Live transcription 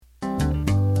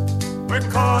We're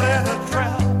caught in a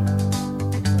trap.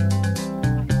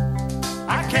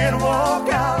 I can't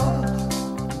walk out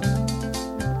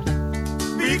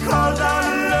because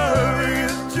I love you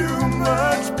too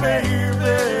much,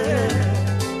 baby.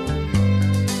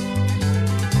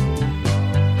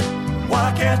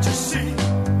 Why can't you see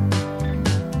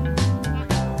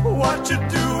what you're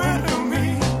doing to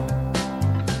me?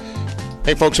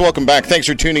 Hey folks, welcome back. Thanks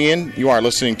for tuning in. You are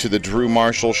listening to the Drew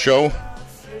Marshall Show.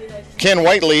 Ken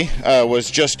Whiteley was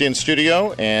just in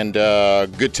studio, and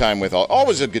good time with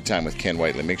always a good time with Ken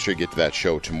Whiteley. Make sure you get to that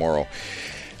show tomorrow.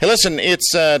 Hey, listen,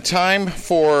 it's time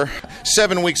for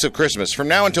 7 weeks of Christmas. From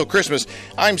now until Christmas,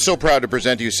 I'm so proud to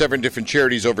present to you 7 different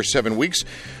charities over 7 weeks.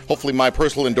 Hopefully my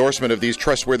personal endorsement of these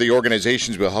trustworthy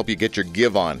organizations will help you get your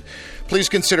give on. Please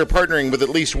consider partnering with at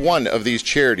least one of these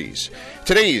charities.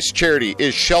 Today's charity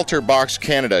is ShelterBox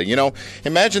Canada. You know,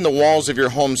 imagine the walls of your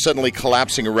home suddenly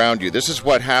collapsing around you. This is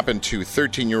what happened to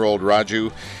 13-year-old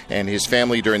Raju and his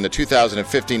family during the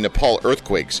 2015 Nepal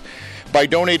earthquakes. By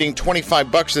donating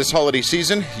 $25 this holiday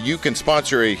season, you can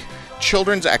sponsor a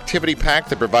children's activity pack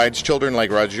that provides children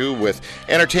like Raju with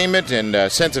entertainment and a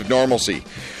sense of normalcy.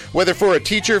 Whether for a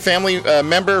teacher, family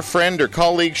member, friend, or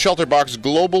colleague, ShelterBox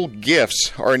Global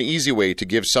Gifts are an easy way to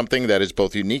give something that is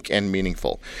both unique and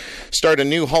meaningful. Start a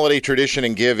new holiday tradition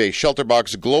and give a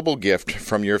ShelterBox Global gift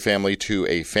from your family to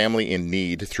a family in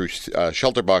need through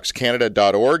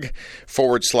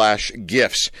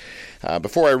shelterboxcanada.org/gifts.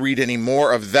 Before I read any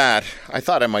more of that, I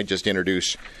thought I might just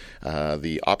introduce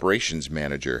the operations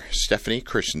manager, Stephanie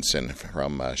Christensen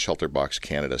from ShelterBox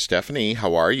Canada. Stephanie,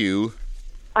 how are you?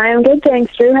 I am good,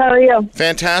 thanks, Drew. How are you?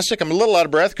 Fantastic. I'm a little out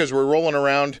of breath because we're rolling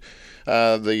around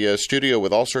the studio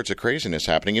with all sorts of craziness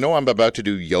happening. You know, I'm about to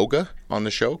do yoga on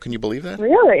the show. Can you believe that?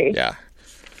 Really? Yeah.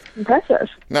 Impressive.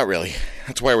 Not really.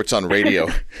 That's why it's on radio.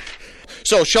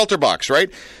 So, ShelterBox, right?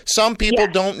 Some people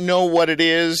don't know what it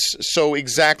is. So,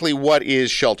 exactly what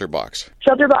is ShelterBox?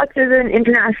 ShelterBox is an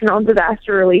international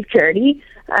disaster relief charity.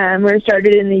 We were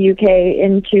started in the UK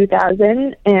in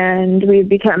 2000, and we've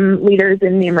become leaders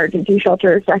in the emergency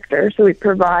shelter sector. So we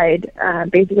provide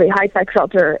basically high-tech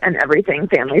shelter and everything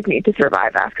families need to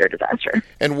survive after a disaster.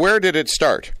 And where did it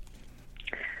start?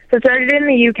 So it started in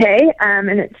the UK, and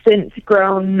it's since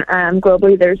grown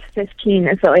globally. There's 15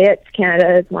 affiliates.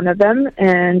 Canada is one of them,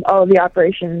 and all of the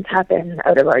operations happen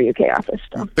out of our UK office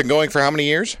still. Been going for how many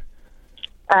years?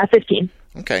 15.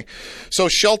 Okay. So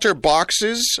shelter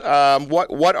boxes,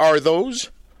 what are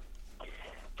those?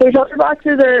 So shelter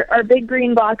boxes are big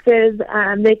green boxes.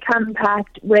 They come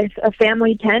packed with a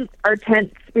family tent. Our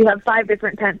tents, we have 5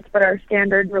 different tents, but our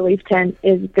standard relief tent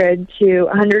is good to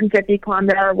 150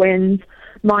 kilometer-hour winds,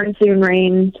 monsoon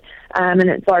rains, and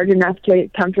it's large enough to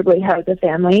comfortably house a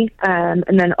family.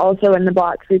 And then also in the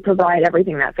box, we provide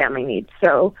everything that family needs.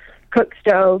 So cook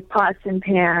stove, pots and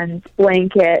pans,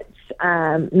 blankets,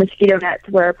 mosquito nets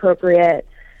where appropriate,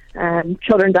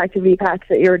 children's activity packs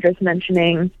that you were just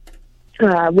mentioning,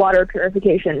 water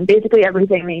purification, basically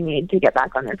everything they need to get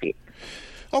back on their feet.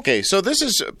 Okay, so this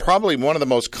is probably one of the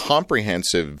most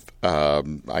comprehensive,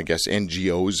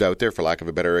 NGOs out there, for lack of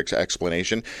a better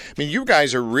explanation. I mean, you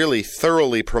guys are really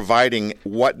thoroughly providing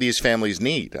what these families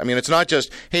need. I mean, it's not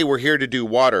just, hey, we're here to do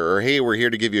water, or hey, we're here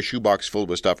to give you a shoebox filled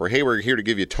with stuff, or hey, we're here to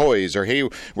give you toys, or hey,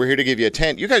 we're here to give you a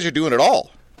tent. You guys are doing it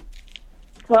all.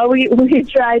 Well, we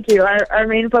try to. Our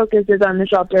main focus is on the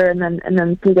shelter and then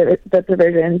the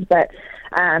provisions, but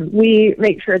we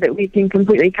make sure that we can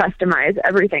completely customize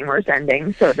everything we're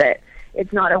sending so that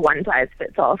it's not a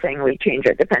one-size-fits-all thing. We change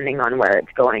it depending on where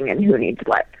it's going and who needs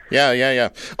what. Yeah.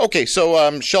 Okay, so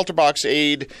ShelterBox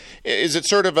Aid, is it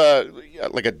sort of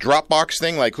like a Dropbox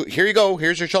thing? Like, here you go,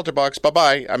 here's your ShelterBox,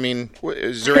 bye-bye. I mean,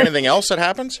 is there anything else that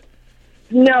happens?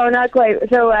 No, not quite.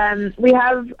 So we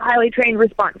have highly trained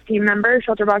response team members,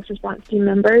 ShelterBox response team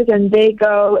members, and they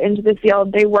go into the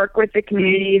field. They work with the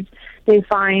communities. They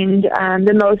find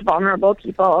the most vulnerable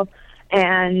people,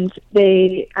 and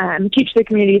they teach the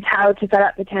communities how to set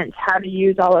up the tents, how to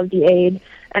use all of the aid,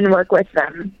 and work with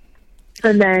them.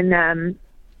 And then,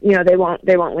 they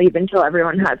won't leave until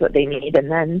everyone has what they need, and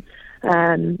then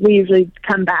we usually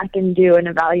come back and do an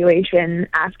evaluation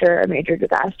after a major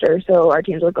disaster. So our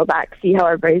teams will go back, see how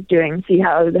everybody's doing, see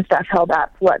how the stuff held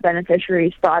up, what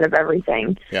beneficiaries thought of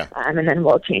everything, and then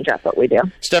we'll change up what we do.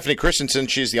 Stephanie Christensen,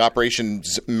 she's the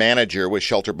operations manager with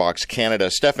ShelterBox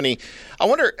Canada. Stephanie, I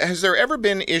wonder, has there ever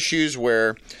been issues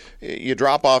where you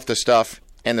drop off the stuff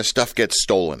and the stuff gets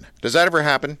stolen? Does that ever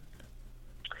happen?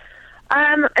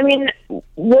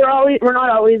 We're not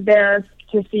always there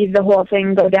to see the whole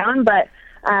thing go down, but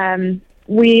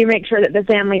we make sure that the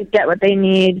families get what they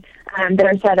need. that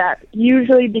are set up,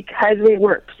 usually because we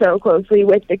work so closely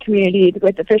with the communities,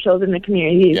 with officials in the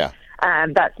communities. Yeah.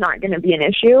 That's not going to be an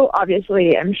issue.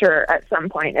 Obviously, I'm sure at some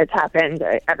point it's happened.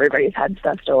 Everybody's had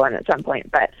stuff stolen at some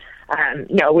point, but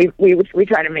no, we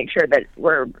try to make sure that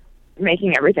we're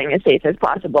making everything as safe as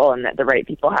possible and that the right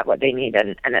people have what they need,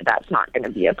 and that that's not going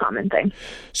to be a common thing.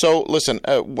 So, listen,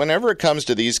 whenever it comes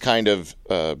to these kind of,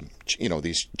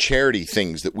 these charity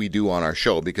things that we do on our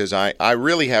show, because I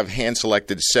really have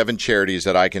hand-selected 7 charities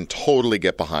that I can totally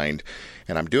get behind.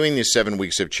 And I'm doing these 7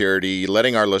 weeks of charity,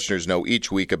 letting our listeners know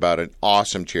each week about an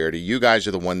awesome charity. You guys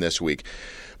are the one this week.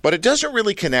 But it doesn't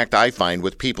really connect, I find,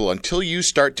 with people until you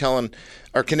start telling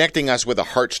or connecting us with a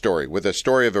heart story, with a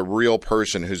story of a real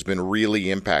person who's been really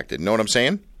impacted. Know what I'm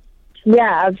saying?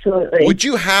 Yeah, absolutely. Would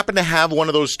you happen to have one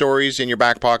of those stories in your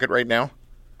back pocket right now?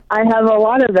 I have a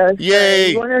lot of those.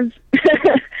 Yay! One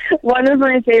of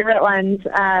my favorite ones,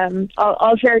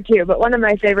 I'll share 2, but one of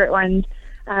my favorite ones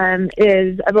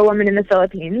is of a woman in the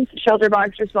Philippines.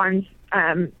 ShelterBox responds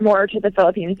more to the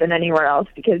Philippines than anywhere else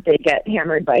because they get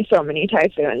hammered by so many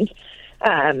typhoons.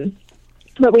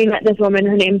 But we met this woman.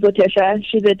 Her name's Letitia.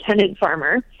 She's a tenant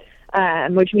farmer,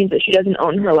 which means that she doesn't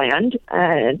own her land.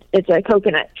 It's a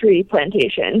coconut tree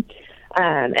plantation.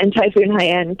 And Typhoon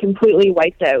Haiyan completely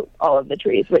wiped out all of the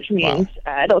trees, which means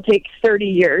it'll take 30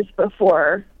 years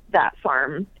before that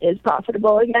farm is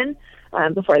profitable again,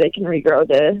 before they can regrow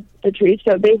the trees.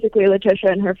 So basically,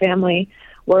 Letitia and her family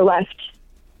were left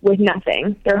with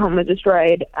nothing. Their home was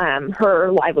destroyed.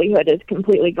 Her livelihood is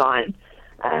completely gone.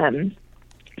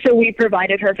 So we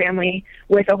provided her family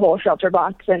with a whole shelter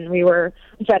box, and we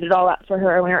set it all up for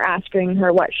her, and we were asking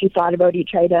her what she thought about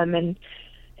each item, and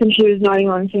she was nodding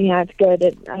along saying, yeah, it's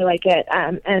good, I like it.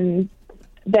 And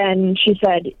then she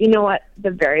said, you know what, the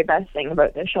very best thing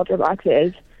about this shelter box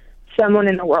is someone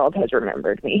in the world has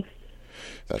remembered me.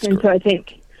 That's and great. So I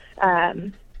think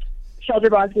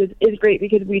ShelterBox is great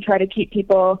because we try to keep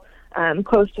people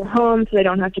close to home so they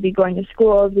don't have to be going to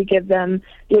schools. We give them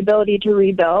the ability to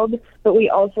rebuild, but we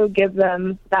also give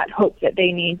them that hope that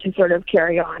they need to sort of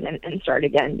carry on and start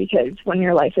again, because when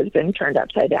your life has been turned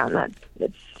upside down,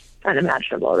 it's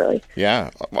unimaginable, really.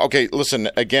 Yeah. Okay, listen,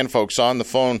 again, folks, on the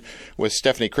phone with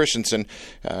Stephanie Christensen.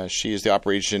 She is the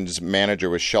operations manager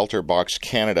with ShelterBox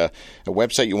Canada. A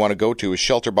website you want to go to is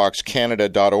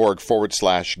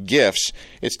shelterboxcanada.org/gifts.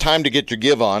 It's time to get your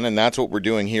give on, and that's what we're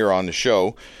doing here on the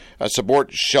show.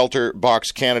 Support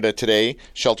ShelterBox Canada today,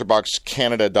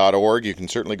 shelterboxcanada.org. You can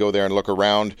certainly go there and look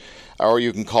around, or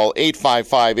you can call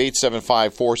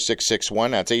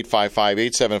 855-875-4661. That's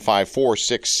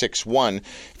 855-875-4661.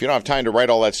 If you don't have time to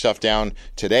write all that stuff down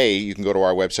today, you can go to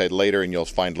our website later and you'll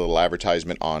find a little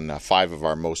advertisement on 5 of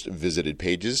our most visited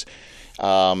pages.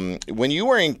 When you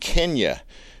were in Kenya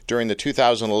during the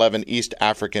 2011 East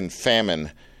African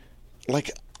famine,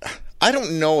 I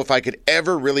don't know if I could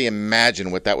ever really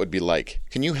imagine what that would be like.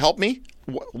 Can you help me?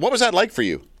 What was that like for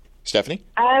you, Stephanie?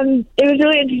 It was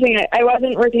really interesting. I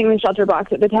wasn't working with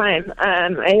ShelterBox at the time.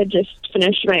 I had just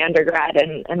finished my undergrad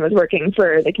and was working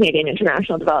for the Canadian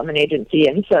International Development Agency.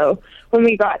 And so when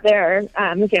we got there,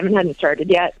 the famine hadn't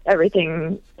started yet.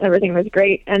 Everything was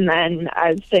great. And then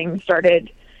as things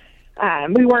started,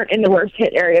 we weren't in the worst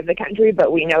hit area of the country,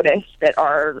 but we noticed that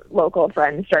our local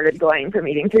friends started going from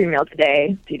eating 3 meals a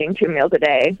day to eating 2 meals a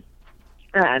day,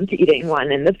 to eating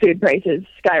 1, and the food prices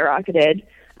skyrocketed.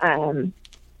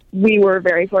 We were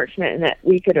very fortunate in that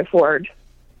we could afford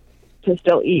to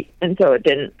still eat, and so it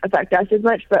didn't affect us as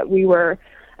much, but we were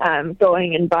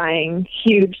going and buying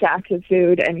huge sacks of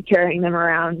food and carrying them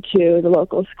around to the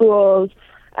local schools,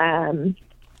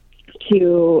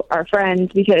 to our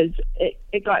friends, because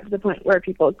it got to the point where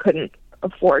people couldn't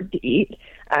afford to eat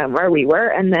where we were.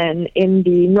 And then in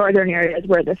the northern areas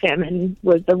where the famine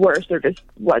was the worst, there just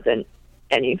wasn't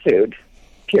any food,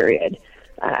 period.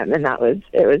 And it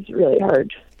was really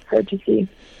hard to see.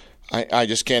 I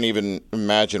just can't even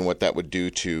imagine what that would do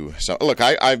to some. Look,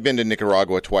 I've been to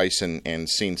Nicaragua twice and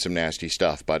seen some nasty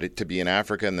stuff, but to be in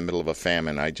Africa in the middle of a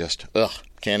famine, I just,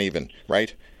 can't even,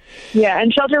 right? Yeah,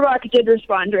 and ShelterBox did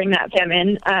respond during that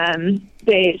famine.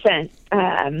 They sent,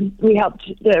 we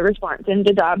helped the response in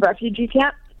Dadaab refugee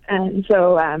camp. And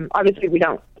so obviously we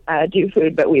don't do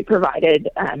food, but we provided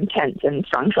tents and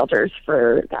strong shelters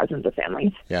for thousands of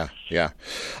families. Yeah.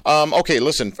 Okay,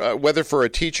 listen, whether for a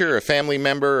teacher, a family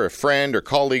member, a friend, or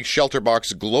colleague,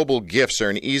 ShelterBox Global Gifts are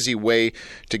an easy way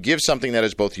to give something that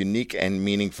is both unique and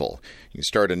meaningful. You can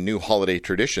start a new holiday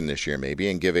tradition this year, maybe,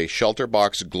 and give a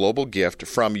ShelterBox Global gift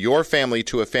from your family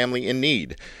to a family in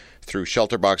need through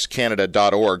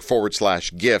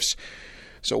shelterboxcanada.org/gifts.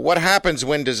 So what happens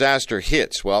when disaster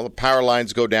hits? Well, the power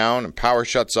lines go down and power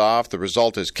shuts off. The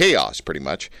result is chaos, pretty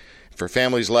much. For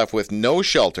families left with no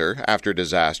shelter after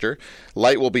disaster,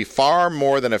 light will be far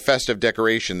more than a festive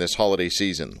decoration this holiday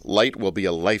season. Light will be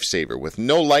a lifesaver. With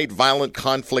no light, violent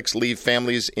conflicts leave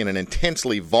families in an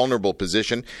intensely vulnerable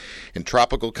position. In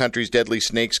tropical countries, deadly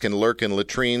snakes can lurk in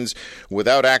latrines.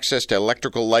 Without access to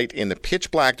electrical light in the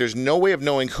pitch black, there's no way of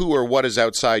knowing who or what is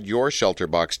outside your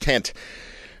ShelterBox tent.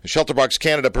 ShelterBox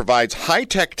Canada provides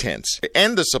high-tech tents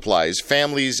and the supplies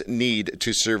families need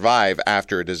to survive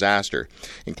after a disaster,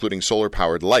 including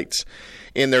solar-powered lights.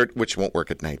 Which won't work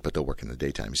at night, but they'll work in the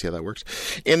daytime. See how that works?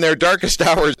 In their darkest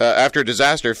hours after a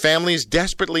disaster, families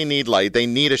desperately need light. They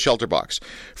need a ShelterBox.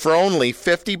 For only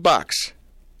 $50.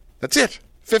 That's it.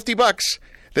 $50.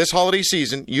 This holiday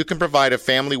season, you can provide a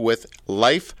family with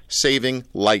life-saving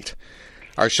light.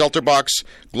 Are ShelterBox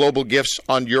global gifts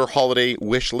on your holiday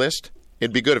wish list?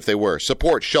 It'd be good if they were.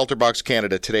 Support ShelterBox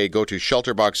Canada today. Go to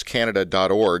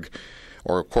shelterboxcanada.org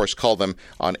or, of course, call them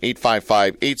on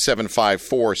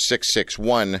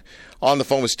 855-875-4661. On the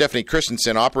phone with Stephanie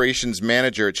Christensen, Operations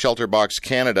Manager at ShelterBox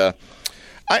Canada.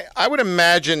 I would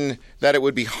imagine that it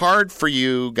would be hard for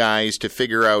you guys to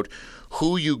figure out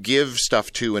who you give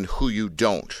stuff to and who you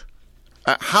don't.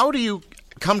 How do you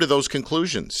come to those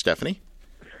conclusions, Stephanie?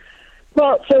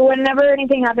 Well, so whenever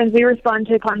anything happens, we respond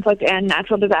to conflict and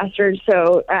natural disasters.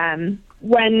 So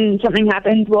when something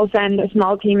happens, we'll send a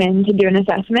small team in to do an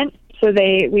assessment. So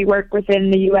we work within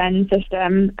the UN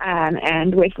system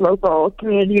and with local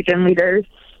community region leaders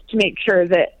to make sure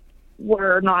that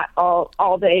we're not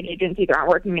all the aid agencies aren't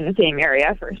working in the same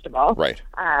area, first of all. Right.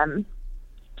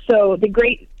 So the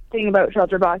great thing about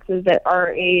ShelterBox is that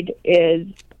our aid is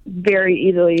very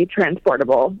easily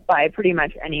transportable by pretty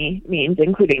much any means,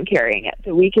 including carrying it.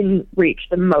 So we can reach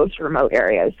the most remote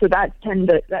areas. So that tends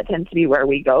to be where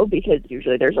we go, because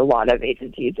usually there's a lot of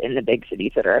agencies in the big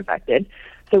cities that are affected.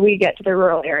 So we get to the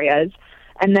rural areas,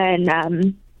 and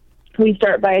then we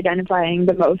start by identifying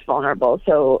the most vulnerable.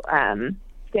 So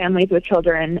families with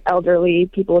children, elderly,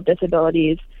 people with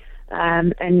disabilities,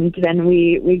 and then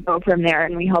we go from there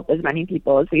and we help as many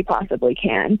people as we possibly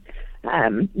can.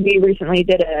 We recently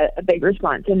did a big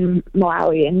response in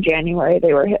Malawi in January.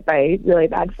 They were hit by really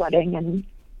bad flooding, and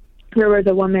there was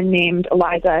a woman named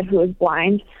Eliza who was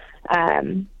blind,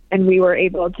 and we were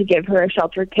able to give her a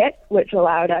shelter kit, which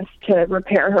allowed us to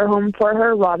repair her home for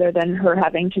her rather than her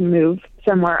having to move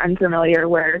somewhere unfamiliar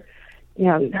where,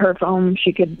 her home,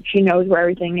 she knows where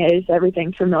everything is,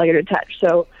 everything's familiar to touch.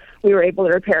 So we were able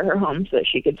to repair her home so that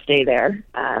she could stay there,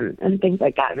 and things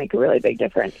like that make a really big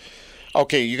difference.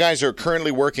 Okay, you guys are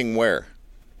currently working where?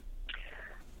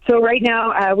 So right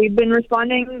now, we've been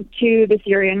responding to the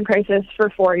Syrian crisis for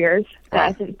 4 years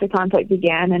since the conflict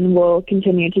began, and we'll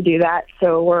continue to do that.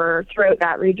 So we're throughout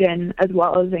that region as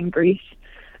well as in Greece,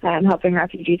 helping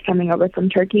refugees coming over from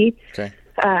Turkey. Okay.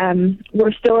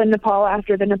 We're still in Nepal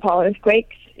after the Nepal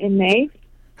earthquakes in May.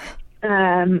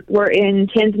 We're in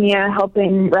Tanzania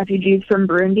helping refugees from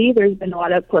Burundi. There's been a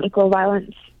lot of political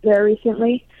violence there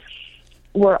recently.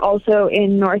 We're also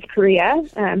in North Korea.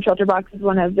 ShelterBox is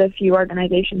one of the few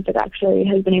organizations that actually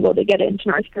has been able to get into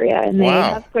North Korea, and they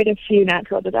have quite a few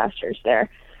natural disasters there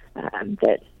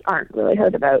that aren't really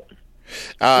heard about.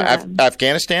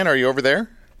 Afghanistan, are you over there?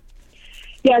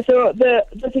 Yeah, so the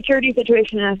security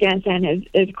situation in Afghanistan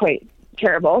is quite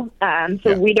terrible.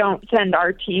 We don't send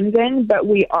our teams in, but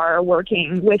we are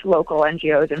working with local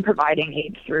NGOs and providing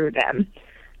aid through them.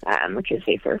 Which is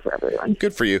safer for everyone.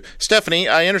 Good for you. Stephanie,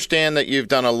 I understand that you've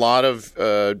done a lot of,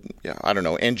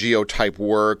 NGO-type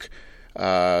work.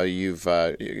 You've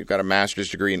got a master's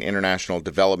degree in international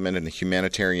development and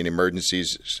humanitarian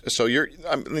emergencies. So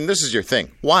this is your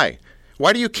thing. Why?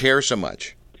 Why do you care so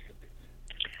much?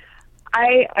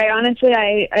 I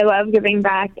honestly love giving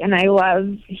back, and I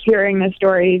love hearing the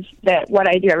stories that what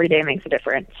I do every day makes a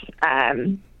difference.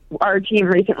 Our team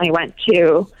recently went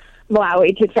to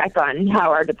Malawi to check on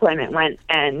how our deployment went,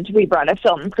 and we brought a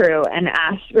film crew and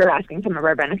we were asking some of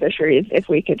our beneficiaries if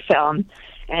we could film,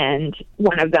 and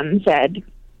one of them said,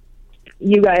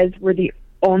 "You guys were the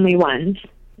only ones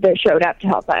that showed up to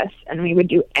help us, and we would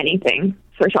do anything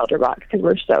for ShelterBox because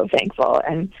we're so thankful."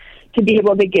 And to be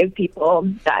able to give people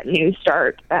that new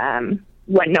start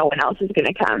when no one else is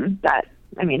going to come, that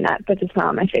puts a smile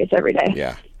on my face every day.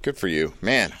 Yeah, good for you,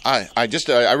 man. I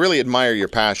really admire your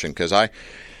passion, because I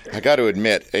got to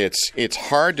admit, it's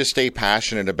hard to stay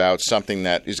passionate about something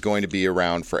that is going to be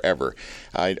around forever.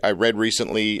 I read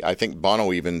recently, I think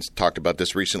Bono even talked about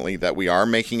this recently, that we are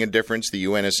making a difference. The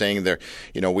UN is saying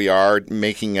we are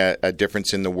making a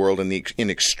difference in the world in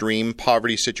extreme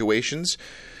poverty situations.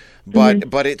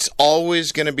 but it's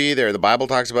always going to be there. The Bible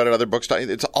talks about it, other books talk,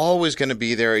 it's always going to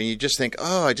be there, and you just think,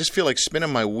 oh, I just feel like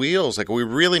spinning my wheels. Like, are we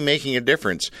really making a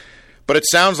difference? But it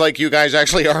sounds like you guys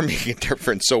actually are making a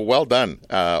difference. So well done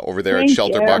over there at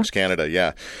ShelterBox Canada.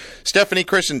 Yeah. Stephanie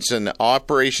Christensen,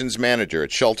 Operations Manager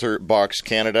at ShelterBox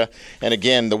Canada. And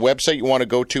again, the website you want to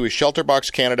go to is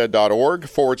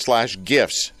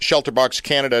shelterboxcanada.org/gifts.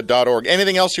 Shelterboxcanada.org.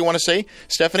 Anything else you want to say,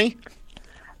 Stephanie?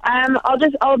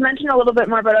 I'll mention a little bit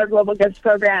more about our Global Gifts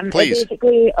program. Please. It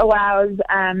basically allows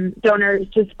donors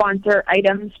to sponsor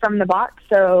items from the box.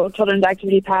 So children's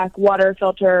activity pack, water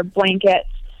filter, blankets.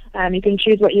 You can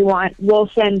choose what you want. We'll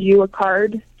send you a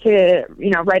card to,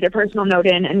 write a personal note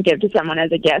in and give to someone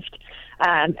as a gift.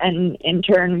 And in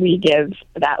turn, we give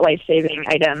that life-saving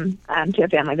item to a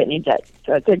family that needs it.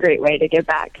 So it's a great way to give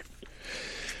back.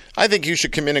 I think you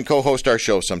should come in and co-host our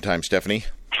show sometime, Stephanie.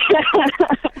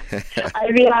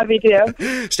 I'd be happy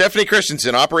to. Stephanie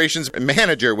Christensen, Operations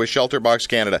Manager with ShelterBox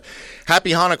Canada.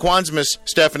 Happy Hanukkah,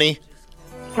 Stephanie.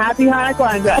 Happy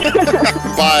Hanukkah.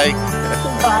 Bye.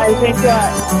 Bye. Thanks a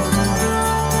lot.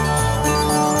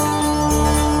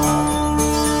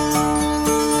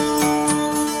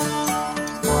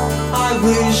 I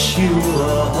wish you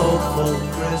a hopeful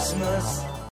Christmas.